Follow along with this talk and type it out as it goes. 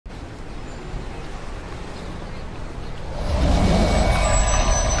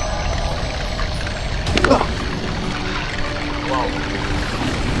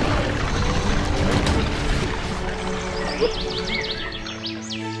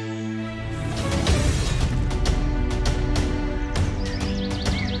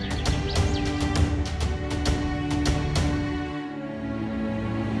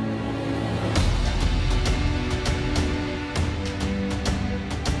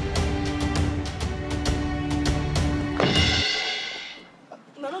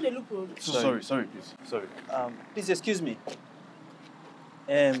Road. Sorry, please. Sorry. Please excuse me.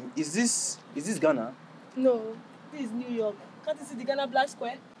 Is this Ghana? No, this is New York. Can't you see the Ghana Black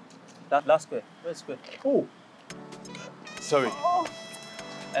Square? That square. Where's square? Oh. Sorry. Oh.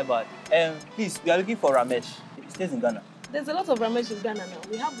 But please, we are looking for Ramesh. He stays in Ghana. There's a lot of Ramesh in Ghana now.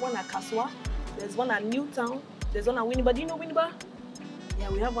 We have one at Kaswa, there's one at Newtown, there's one at Winneba. Do you know Winneba? Yeah,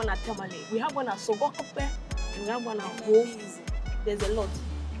 we have one at Tamale. We have one at Sogokope, and we have one at Ho. There's a lot.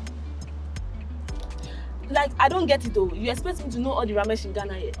 Like, I don't get it though. You expect me to know all the Ramesh in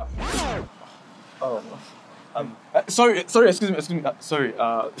Ghana here? Oh. Sorry, excuse me. Sorry,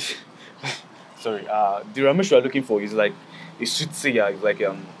 sorry, the Ramesh you are looking for is like a soothsayer, is like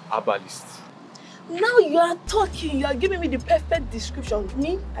herbalist. Now you are talking, you are giving me the perfect description.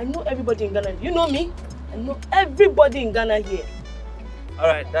 Me, I know everybody in Ghana. You know me, I know everybody in Ghana here.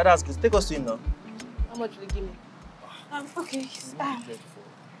 Alright, that's good. Take us to him now. How much will you give me? Okay.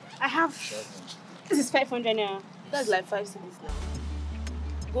 I have. This is 500 now. That's like 5 cities now.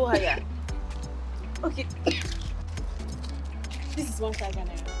 Go higher. Okay. This is 1,000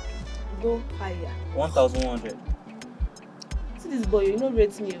 naira. Go higher. 1,100. See this boy, you know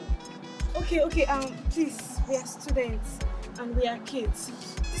rate me. Okay. Please, we are students and we are kids.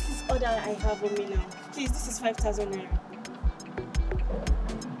 This is all that I have on me now. Please, this is 5,000 naira.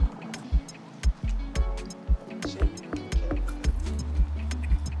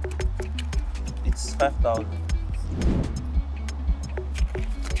 It's 5,000.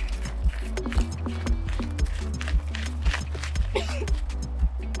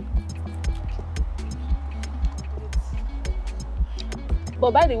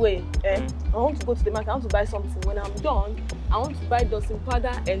 But by the way, I want to go to the market. I want to buy something. When I'm done, I want to buy dusting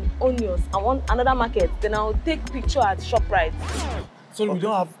powder and onions. I want another market. Then I'll take picture at ShopRite. Sorry, we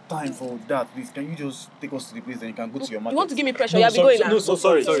don't have time for that. Please, can you just take us to the place, then you can go to your market? You want to give me pressure? No, you'll be going now. No,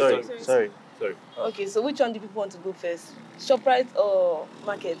 sorry. Okay, so which one do people want to go first? ShopRite or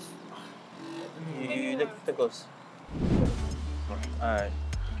market? You take us. Alright.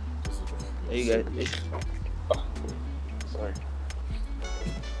 There you guys. Sorry.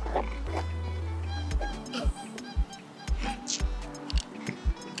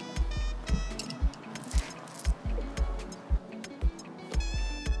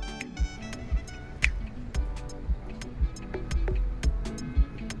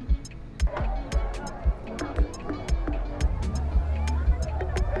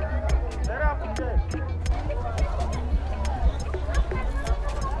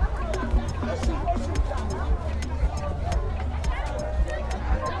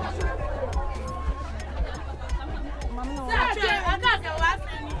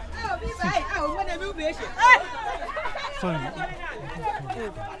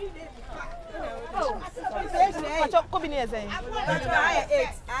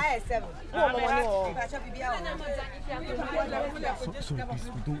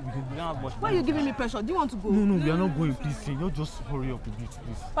 Why are you giving me pressure? Do you want to go? No, we are not going, please. You just hurry up a bit,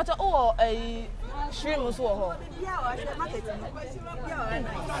 please. But shrimp also.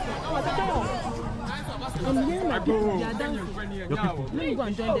 I'm hearing my people, they are dancing. Your people? Let me go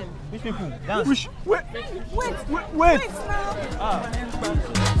and join them. Which people? Dance. Wait.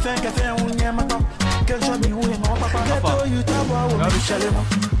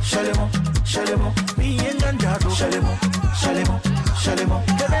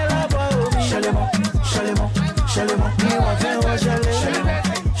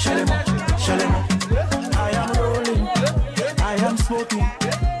 I am rolling, I am smoking.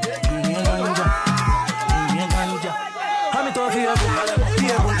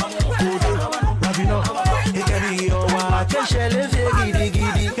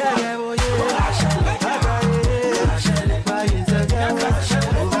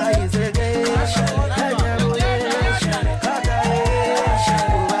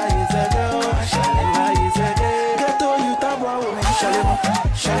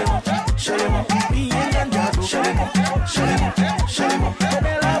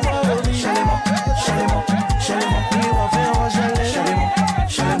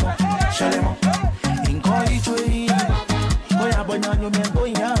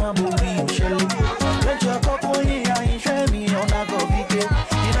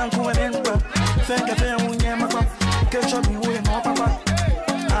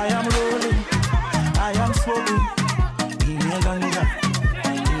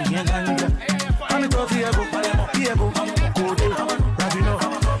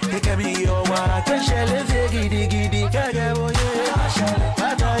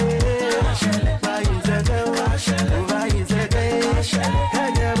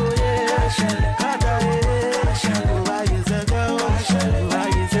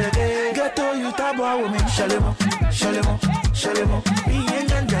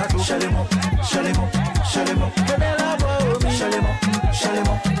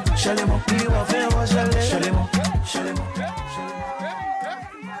 Shalemo, Shalemo, Shalemo.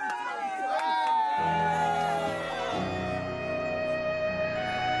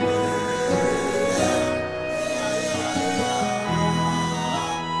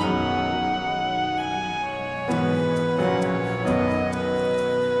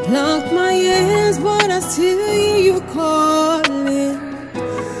 Locked my ears, but I still hear you calling.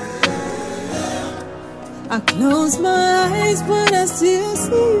 I close my eyes, but I still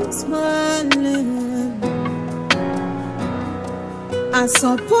see you smiling. I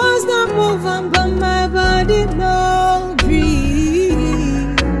suppose I'm moving, but my body no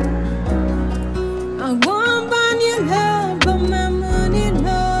breathe. I want money love, but my money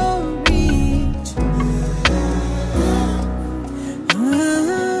no reach.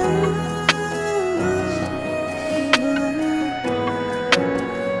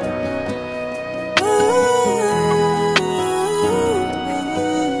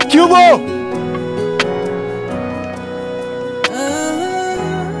 Cubo!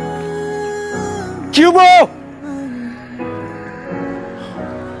 Cubo!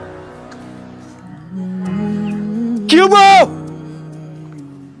 Cubo!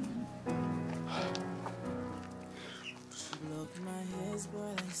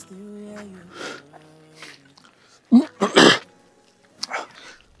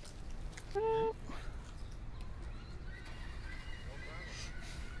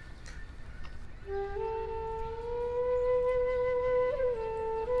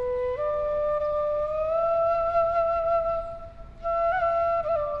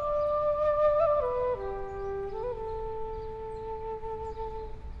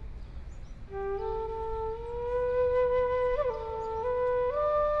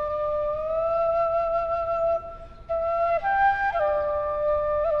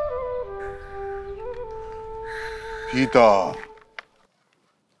 Peter,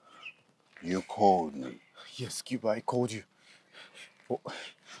 you called me. Yes, Cuba, I called you.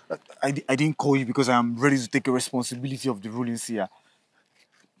 But I didn't call you because I am ready to take a responsibility of the rulings here.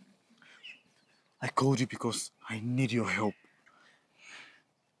 I called you because I need your help.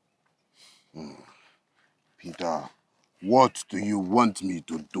 Peter, what do you want me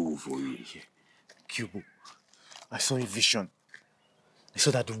to do for you? Cubo, I saw a vision. I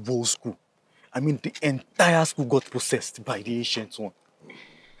saw that the whole school, the entire school got possessed by the Ancient One.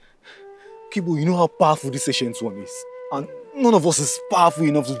 Cubo, you know how powerful this Ancient One is. And none of us is powerful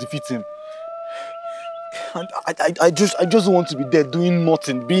enough to defeat him. And I just want to be there doing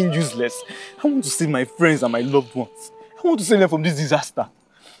nothing, being useless. I want to save my friends and my loved ones. I want to save them from this disaster.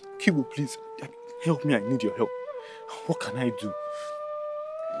 Cubo, please, help me. I need your help. What can I do?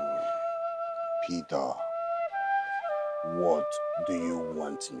 Peter, what do you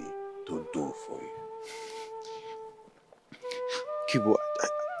want me to do for you? Cubo,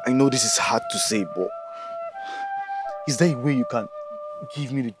 I know this is hard to say, but is there a way you can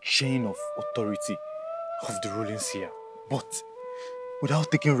give me the chain of authority of the rulings here, but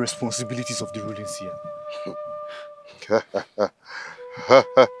without taking responsibilities of the rulings here?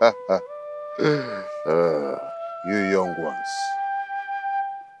 You young ones.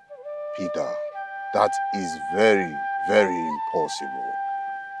 Peter, that is very, very impossible.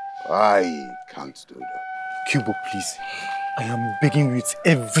 I can't do that. Cubo, please. I am begging you with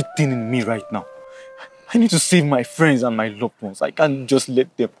everything in me right now. I need to save my friends and my loved ones. I can't just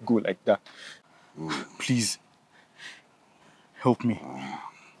let them go like that. Please, help me.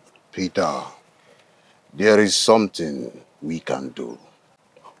 Peter, there is something we can do.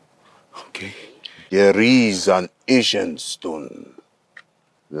 Okay. There is an ancient stone,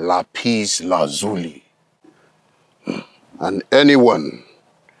 lapis lazuli. And anyone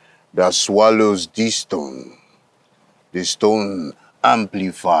that swallows this stone, the stone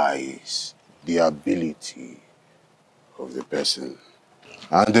amplifies the ability of the person.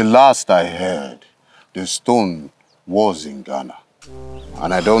 And the last I heard, the stone was in Ghana.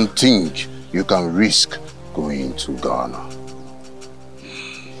 And I don't think you can risk going to Ghana.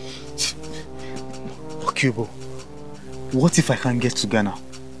 Cubo, what if I can't get to Ghana?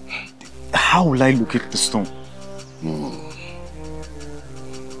 How will I locate the stone?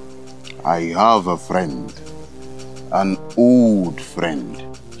 I have a friend, an old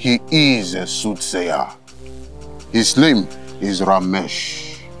friend. He is a soothsayer. His name is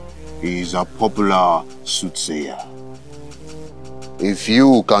Ramesh. He is a popular soothsayer. If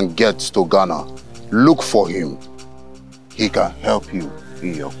you can get to Ghana, look for him. He can help you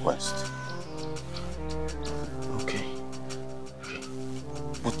in your quest. Okay.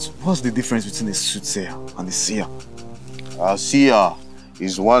 But what's the difference between a soothsayer and a seer? A seer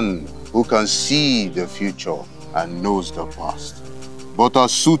is one who can see the future and knows the past. but a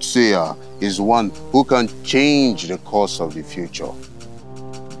soothsayer is one who can change the course of the future.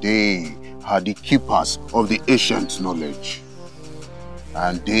 They are the keepers of the ancient knowledge,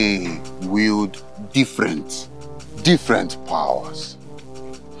 and they wield different powers.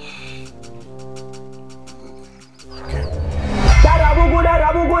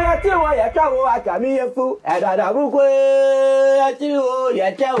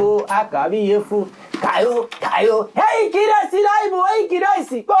 Kayo, hey kidasi daibu, hey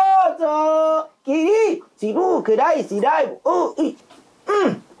kidasi koto, kiri, sibu kidasi daibu,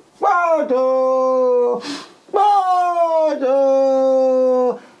 boto,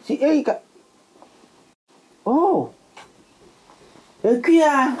 si Erika. Oh,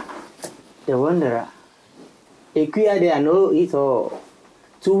 Ekuya, the wanderer. Ekuya, they know it all.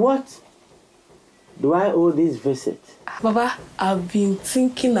 To what do I owe this visit? Baba, I've been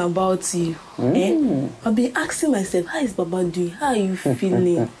thinking about you. I've been asking myself, how is Baba doing? How are you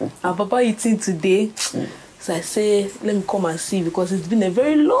feeling? And Baba eating today? So I say, let me come and see because it's been a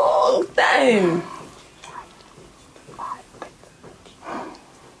very long time.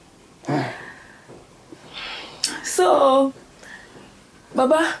 So,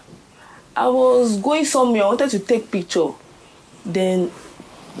 Baba, I was going somewhere. I wanted to take picture. Then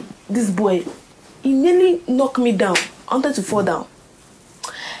this boy, he nearly knocked me down. I wanted to fall down.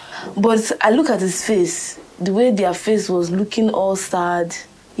 But I look at his face, the way their face was looking all sad.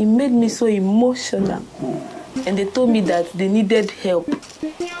 It made me so emotional. And they told me that they needed help.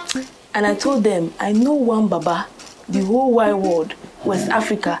 And I told them, I know one Baba, the whole wide world, West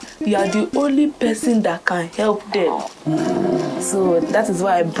Africa. You are the only person that can help them. So that is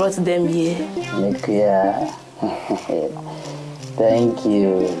why I brought them here. Nikia. Thank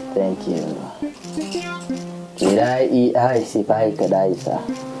you. Kirai ai si pai kadaisa.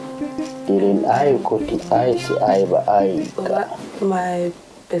 Kirin ai koti ai si ai ba ai. My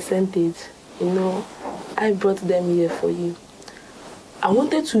percentage, I brought them here for you. I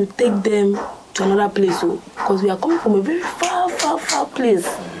wanted to take them to another place, because we are coming from a very far place.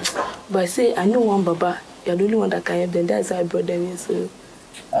 But I say, I know one Baba, you're the only one that can help them. That's why I brought them here. So,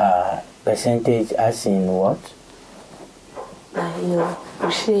 percentage as in what? We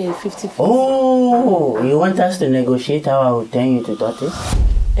share 50-50. Oh, you want us to negotiate how I will turn you to tortoise?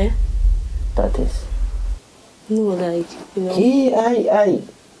 Tortoise. No, like,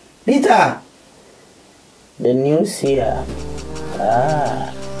 Rita! The news here.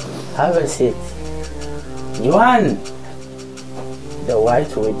 Have a seat. Joan! The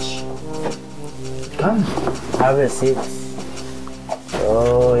white witch. Come, have a seat.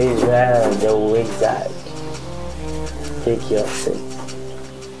 Oh, Israel, the wizard. Take your seat.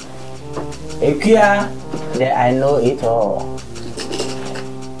 Ekuya, I know it all.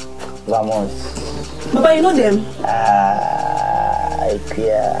 Vamos. Baba, you know them?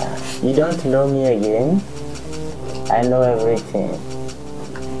 Ekuya, you don't know me again? I know everything.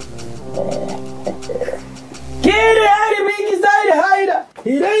 Kiri hari mingi side haida.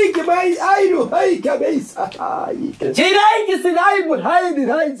 Hiraiki bai aidu haika beisa. Hiraiki sinai but haidi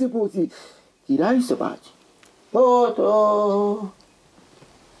haidi pusi. Hirai sabaji. Photo.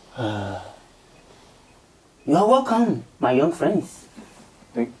 You are welcome, my young friends.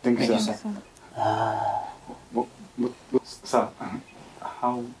 Thank you, sir. But sir,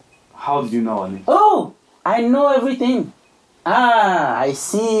 how did you know our name? Oh, I know everything. I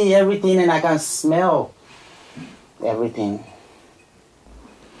see everything and I can smell everything.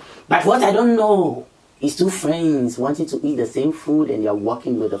 But what I don't know is two friends wanting to eat the same food and you're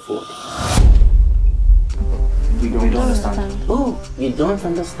walking with the food. We don't understand. Oh, you don't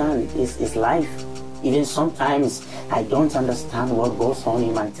understand. It's life. Even sometimes I don't understand what goes on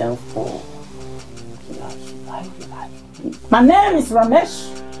in my temple. My name is Ramesh,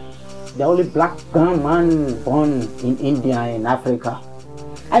 the only black brown man born in India and Africa.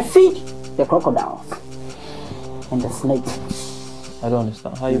 I feed the crocodiles and the snakes. I don't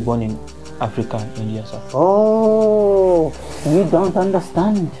understand. How are you born in Africa, India, sir? Oh, you don't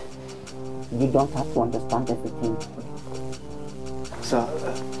understand. You don't have to understand everything. Sir,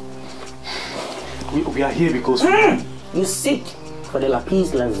 we are here because you seek for the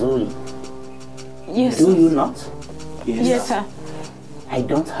lapis lazuli. Yes. Do you not? Yes, sir. I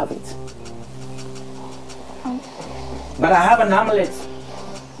don't have it. But I have an amulet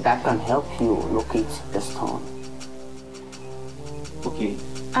that can help you locate the stone. Okay.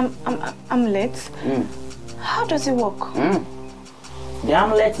 Amulet? How does it work? The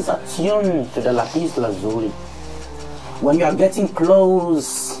amulet is attuned to the lapis lazuli. When you are getting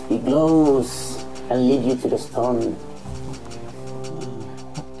close, it glows and leads you to the stone.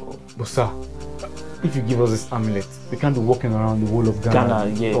 But sir, if you give us this amulet, we can't be walking around the whole of Ghana,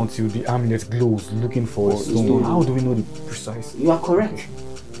 yeah. until the amulet glows, looking for a stone. How do we know the precise? You are correct.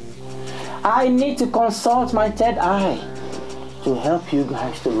 I need to consult my third eye to help you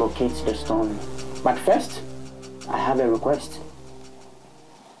guys to locate the stone. But first, I have a request.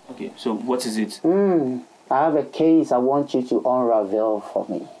 Okay, so what is it? I have a case I want you to unravel for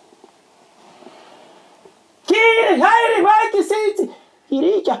me.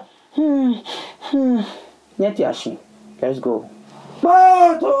 Let's go.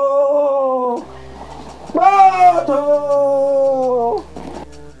 Bato! Bato!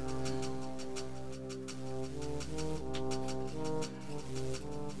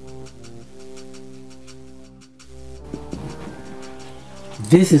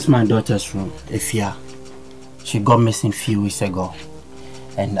 This is my daughter's room, Efia. She got missing a few weeks ago,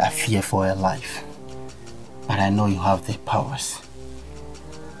 and I fear for her life. But I know you have the powers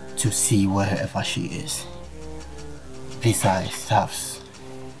to see wherever she is. These are her staffs.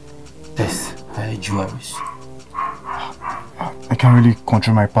 These are her jewelries. I can't really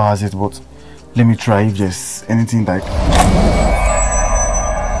control my powers yet, but let me try if there's anything that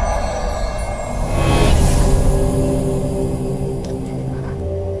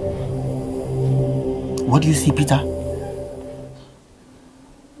What do you see, Peter?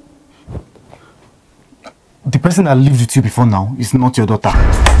 the person that lived with you before now is not your daughter.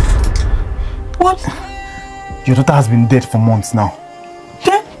 What? Your daughter has been dead for months now.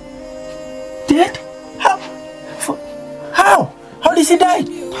 Dead? Dead? How? How? How did she die?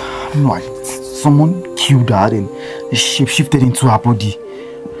 No, someone killed her and she shifted into her body.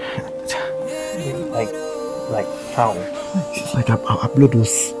 Like how? It's like her blood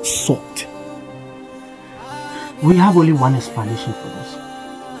was soaked. We have only one explanation for this.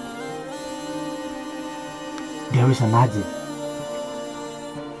 There is an Ade.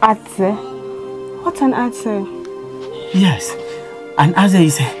 Ade? What's an Ade? Yes, an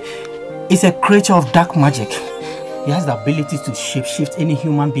Ade is a creature of dark magic. He has the ability to shapeshift any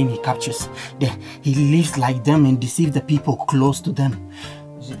human being he captures. Then he lives like them and deceives the people close to them.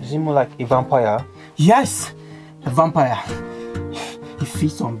 Is it more like a vampire? Yes, a vampire. He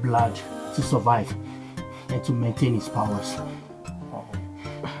feeds on blood to survive and to maintain his powers.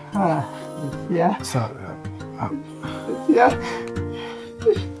 Yeah. Sir, Yeah.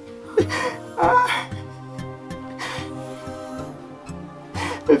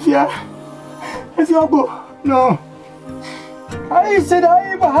 If you go, no. I said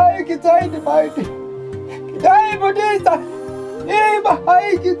I behind it, I divide it. I but this, I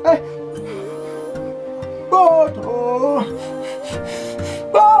behind it. Boto.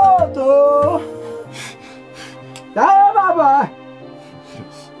 Baba.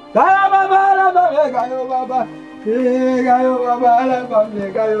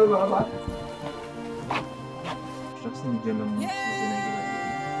 Baba. Just in German, she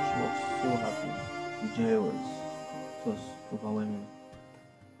was so happy. The joy was overwhelming.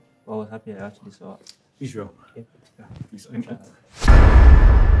 I was happy I actually saw her. Israel. Yeah. Please,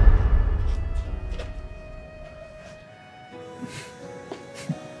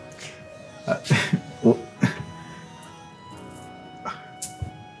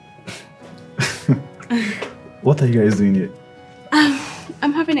 What are you guys doing here?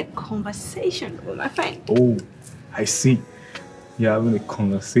 I'm having a conversation with my friend. Oh, I see. You're having a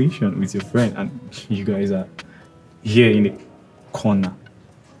conversation with your friend and you guys are here in a corner.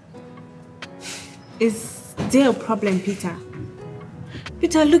 Is there a problem, Peter?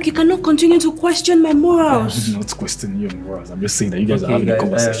 Peter, look, you cannot continue to question my morals. I'm not questioning your morals. I'm just saying that you guys are having a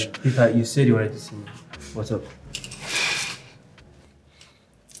conversation. Peter, you said you wanted to see me. What's up?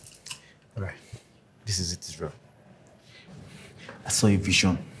 Alright, this is it, Israel. I saw a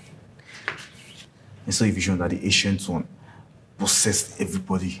vision. I saw a vision that the ancient one possessed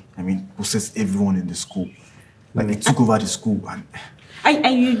everybody. I mean, possessed everyone in the school. Like they took over the school and...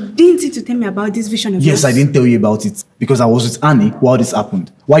 You didn't need to tell me about this vision of yours? Yes, I didn't tell you about it because I was with Annie while this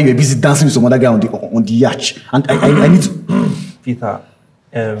happened. While you were busy dancing with some other guy on the yacht. And I need to... Peter,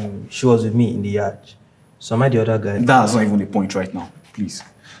 she was with me in the yacht. So am I the other guy? That's not even the point right now. Please.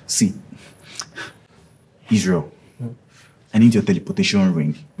 See. Israel. I need your teleportation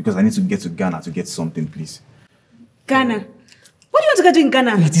ring because I need to get to Ghana to get something, please. Ghana? What do you want to go do in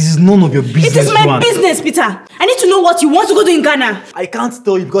Ghana? It is none of your business, It is my Joan. business, Peter. I need to know what you want to go do in Ghana. I can't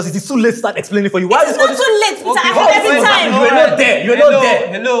tell you because it is too late to start explaining for you. Why It's not too late, Peter. I have every time. You were not there. You were not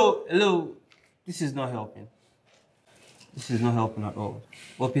there. Hello. This is not helping. This is not helping at all.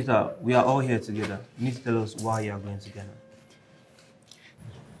 Well, Peter, we are all here together. You need to tell us why you are going to Ghana.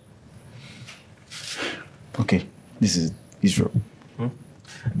 Okay, this is Israel.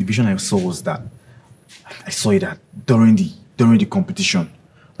 The vision I saw was that I saw that during the competition,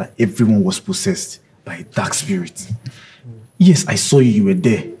 that everyone was possessed by a dark spirit. Yes, I saw you were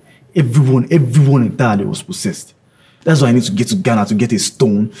there. Everyone entirely was possessed. That's why I need to get to Ghana to get a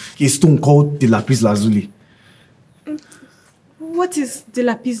stone called the lapis lazuli. What is the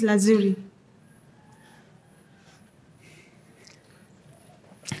lapis lazuli?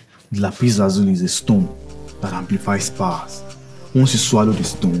 The lapis lazuli is a stone that amplifies powers. Once you swallow the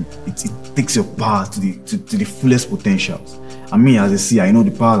stone, it takes your power to the fullest potentials. And me as a seer, I know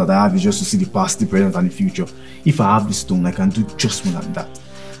the power that I have is just to see the past, the present, and the future. If I have the stone, I can do just more than that.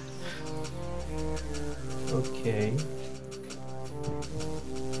 Okay.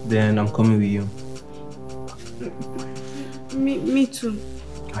 Then I'm coming with you. Me too.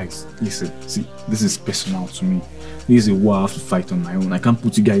 Guys, listen, see, this is personal to me. This is a war I have to fight on my own. I can't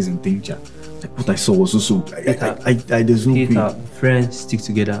put you guys in danger. Like what I saw was also, there's no Peter, way. friends stick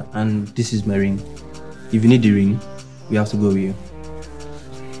together, and this is my ring. If you need the ring, we have to go with you.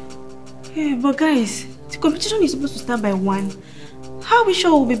 Yeah, but guys, the competition is supposed to start by 1. How are we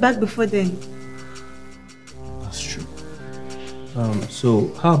sure we'll be back before then? That's true.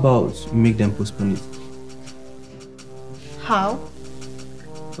 So how about we make them postpone it? How?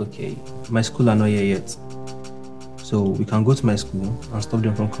 Okay, my school are not here yet. So we can go to my school and stop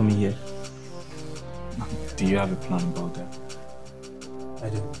them from coming here. Do you have a plan about that? I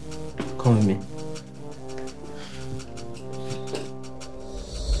do. Come with me.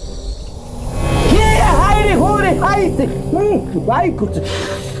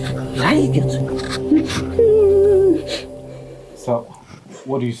 So,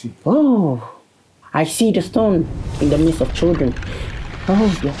 what do you see? Oh, I see the stone in the midst of children.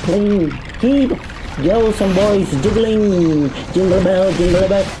 Oh, they're playing. Kid, girls and boys jiggling. Jingle bell,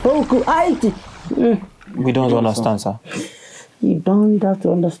 Poku, We don't understand, sir. You don't have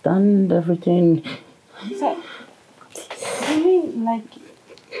to understand everything. So, you mean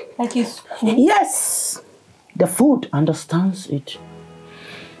like it's food? Yes! The food understands it.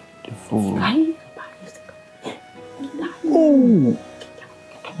 The food. Oh!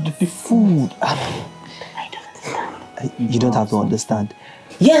 The food. You don't have to understand.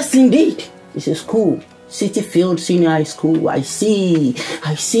 Yes, indeed. It's a school. City Field Senior High School. I see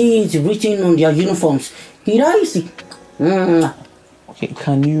it written on their uniforms. Did I see? Okay,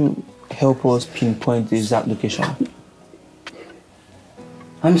 can you help us pinpoint the exact location?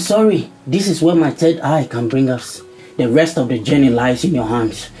 I'm sorry. This is where my third eye can bring us. The rest of the journey lies in your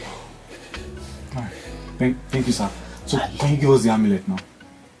hands. Thank you, sir. So, can you give us the amulet now?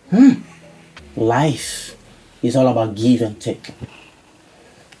 Life is all about give and take.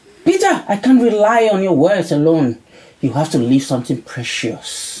 Peter, I can't rely on your words alone. You have to leave something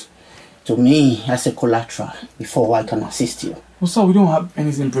precious to me as a collateral before I can assist you. Well, sir, we don't have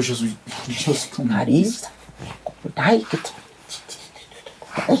anything precious. We just come. That is,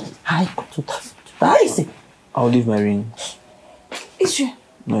 I'll leave my ring. Israel.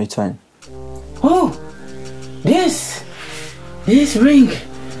 No, it's fine. Oh, this ring.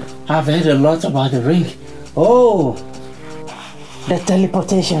 I've heard a lot about the ring. Oh, the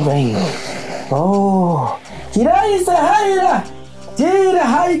teleportation ring. Oh,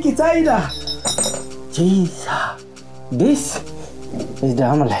 Jesus, this is the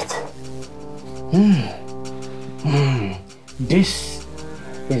amulet. This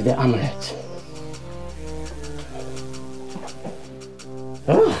is the amulet.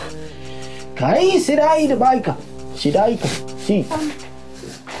 Oh, see.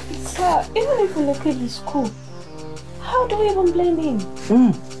 Sir, even if we locate the school, how do we even blame him?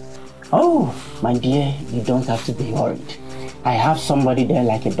 Oh, my dear, you don't have to be worried. I have somebody there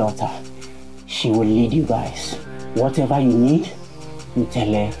like a daughter. She will lead you guys. Whatever you need, you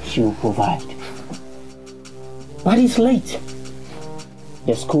tell her, she will provide. But it's late.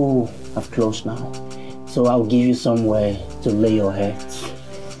 The school have closed now. So I'll give you somewhere to lay your heads.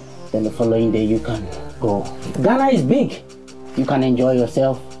 Then the following day you can go. Ghana is big. You can enjoy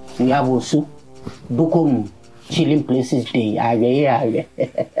yourself. We have Osu, Bukum, chilling places day.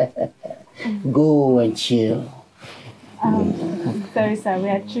 Go and chill. Sorry, sir, we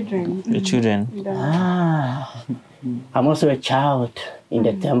are children. The children. I'm also a child in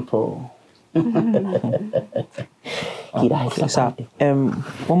the temple. Okay, sir.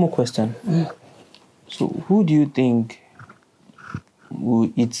 One more question. So, who do you think will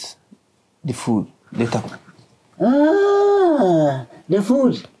eat the food later? The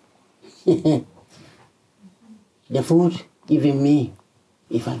food. The food, even me,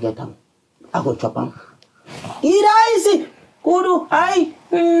 if I get them, I go chop them. Easy. Kudu, I.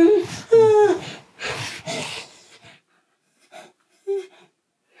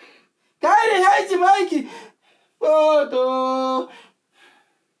 Carry Mikey. Photo.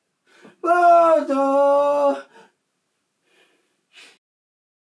 Photo.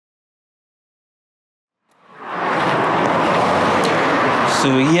 So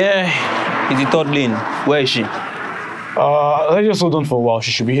here is the third lane. Where is she? Let's just hold on for a while.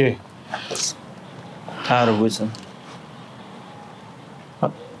 She should be here. Tired of waiting.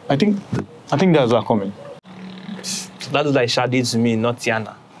 I think that's her coming. That looks like Shadi to me, not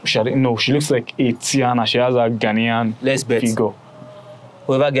Tiana. No, she looks like a Tiana. She has a Ghanaian Let's bet. figure.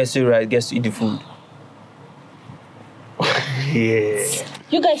 Whoever gets it right gets to eat the food. Yeah.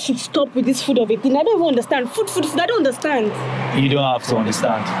 You guys should stop with this food of a thing. I don't even understand. Food. I don't understand. You don't have to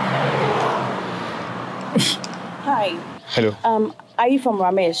understand. Hi. Hello. Are you from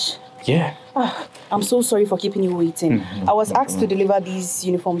Ramesh? Yeah. I'm so sorry for keeping you waiting. I was asked to deliver these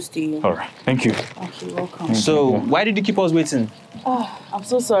uniforms to you. All right. Thank you. Okay, welcome. So, why did you keep us waiting? I'm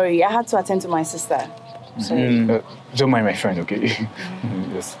so sorry. I had to attend to my sister. Sorry. Don't mind my friend, okay?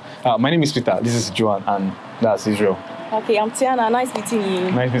 Yes. My name is Peter. This is Joan, and that's Israel. Okay, I'm Tiana. Nice meeting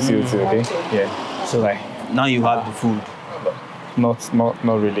you. Nice meeting you too, okay? Yeah. So like, Now you have the food.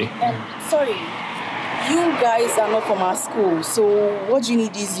 not really. Sorry. You guys are not from our school, so what do you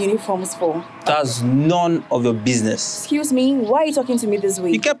need these uniforms for? That's none of your business. Excuse me, why are you talking to me this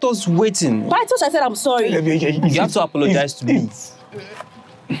way? You kept us waiting. But I thought I said I'm sorry. You have to apologize to me.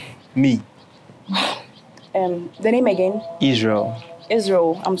 Me. The name again? Israel.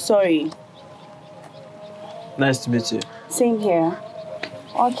 Israel, I'm sorry. Nice to meet you. Same here.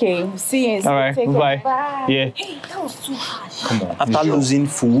 Okay, see you. All right, Take care. bye. Bye. Yeah. Hey, that was too harsh. Come on. After losing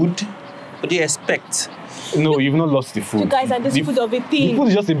food, what do you expect? No, you've not lost the food. You guys are this food of a The thing. food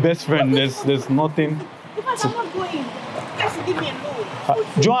is just a best friend. There's nothing. Because I'm not going. You guys should leave me alone.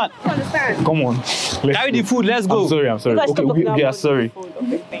 Joan, I don't understand. come on. Let's Carry the go. food, let's go. I'm sorry. You guys Okay, stop talking we are about sorry. food.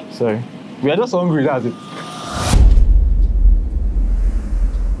 Okay, thanks. Sorry. We are just hungry, that's it.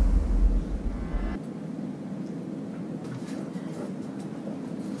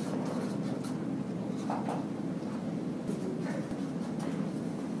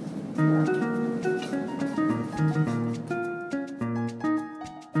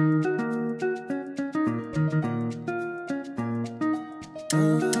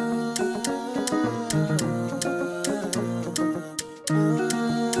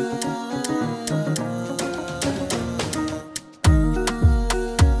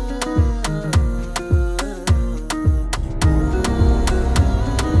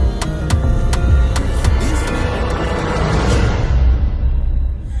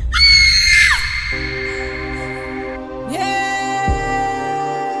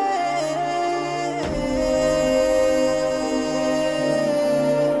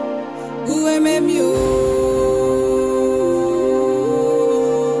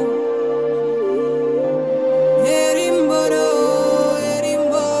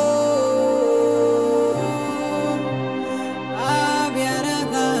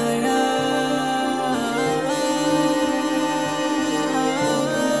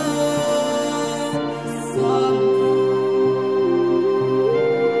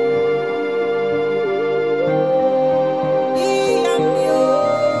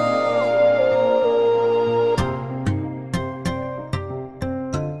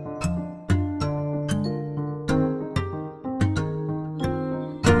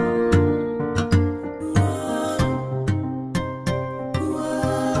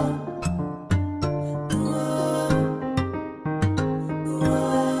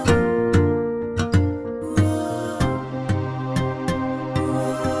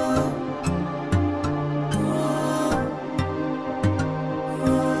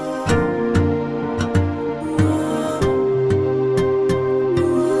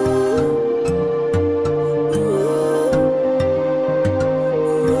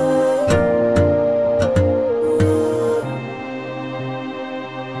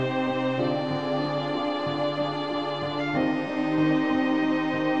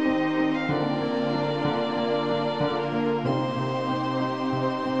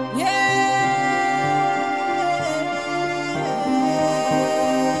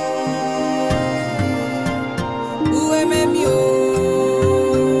 Who am I?